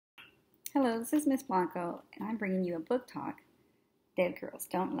Hello, this is Miss Blanco, and I'm bringing you a book talk, Dead Girls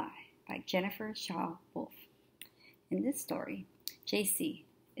Don't Lie, by Jennifer Shaw Wolf. In this story, JC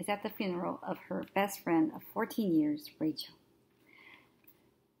is at the funeral of her best friend of 14 years, Rachel.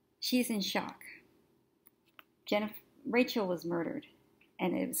 She is in shock. Rachel was murdered,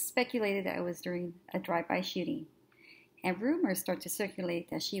 and it was speculated that it was during a drive-by shooting, and rumors start to circulate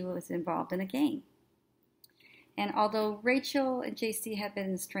that she was involved in a gang. And although Rachel and JC had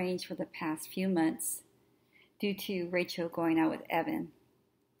been estranged for the past few months due to Rachel going out with Evan,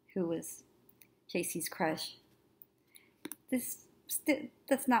 who was JC's crush, this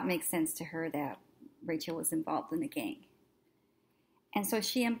does not make sense to her that Rachel was involved in the gang. And so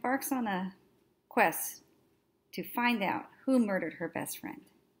she embarks on a quest to find out who murdered her best friend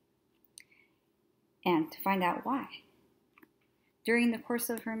and to find out why. During the course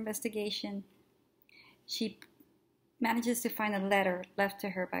of her investigation, she manages to find a letter left to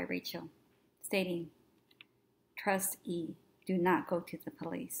her by Rachel stating, "Trust E, do not go to the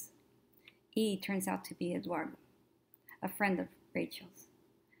police." E turns out to be Eduardo, a friend of Rachel's.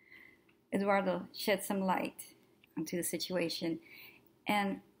 Eduardo sheds some light onto the situation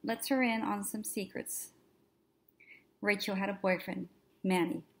and lets her in on some secrets. Rachel had a boyfriend,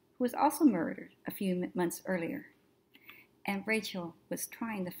 Manny, who was also murdered a few months earlier, and Rachel was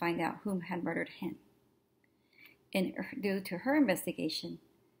trying to find out whom had murdered him. And due to her investigation,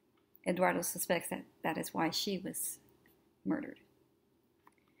 Eduardo suspects that is why she was murdered.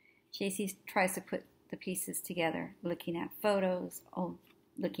 JC tries to put the pieces together, looking at photos,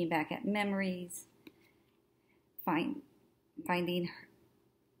 looking back at memories, finding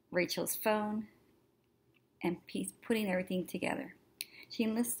Rachel's phone, and putting everything together. She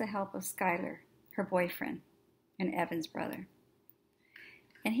enlists the help of Skyler, her boyfriend, and Evan's brother.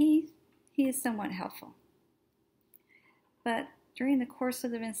 And he is somewhat helpful. But during the course of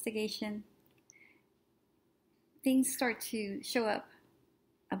the investigation, things start to show up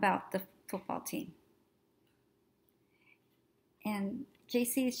about the football team. And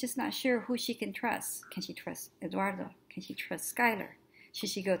JC is just not sure who she can trust. Can she trust Eduardo? Can she trust Skyler? Should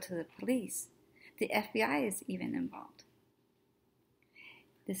she go to the police? The FBI is even involved.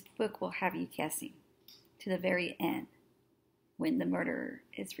 This book will have you guessing to the very end when the murderer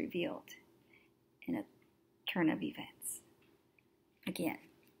is revealed in a turn of events. Again,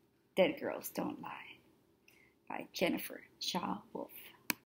 Dead Girls Don't Lie by Jennifer Shaw Wolf.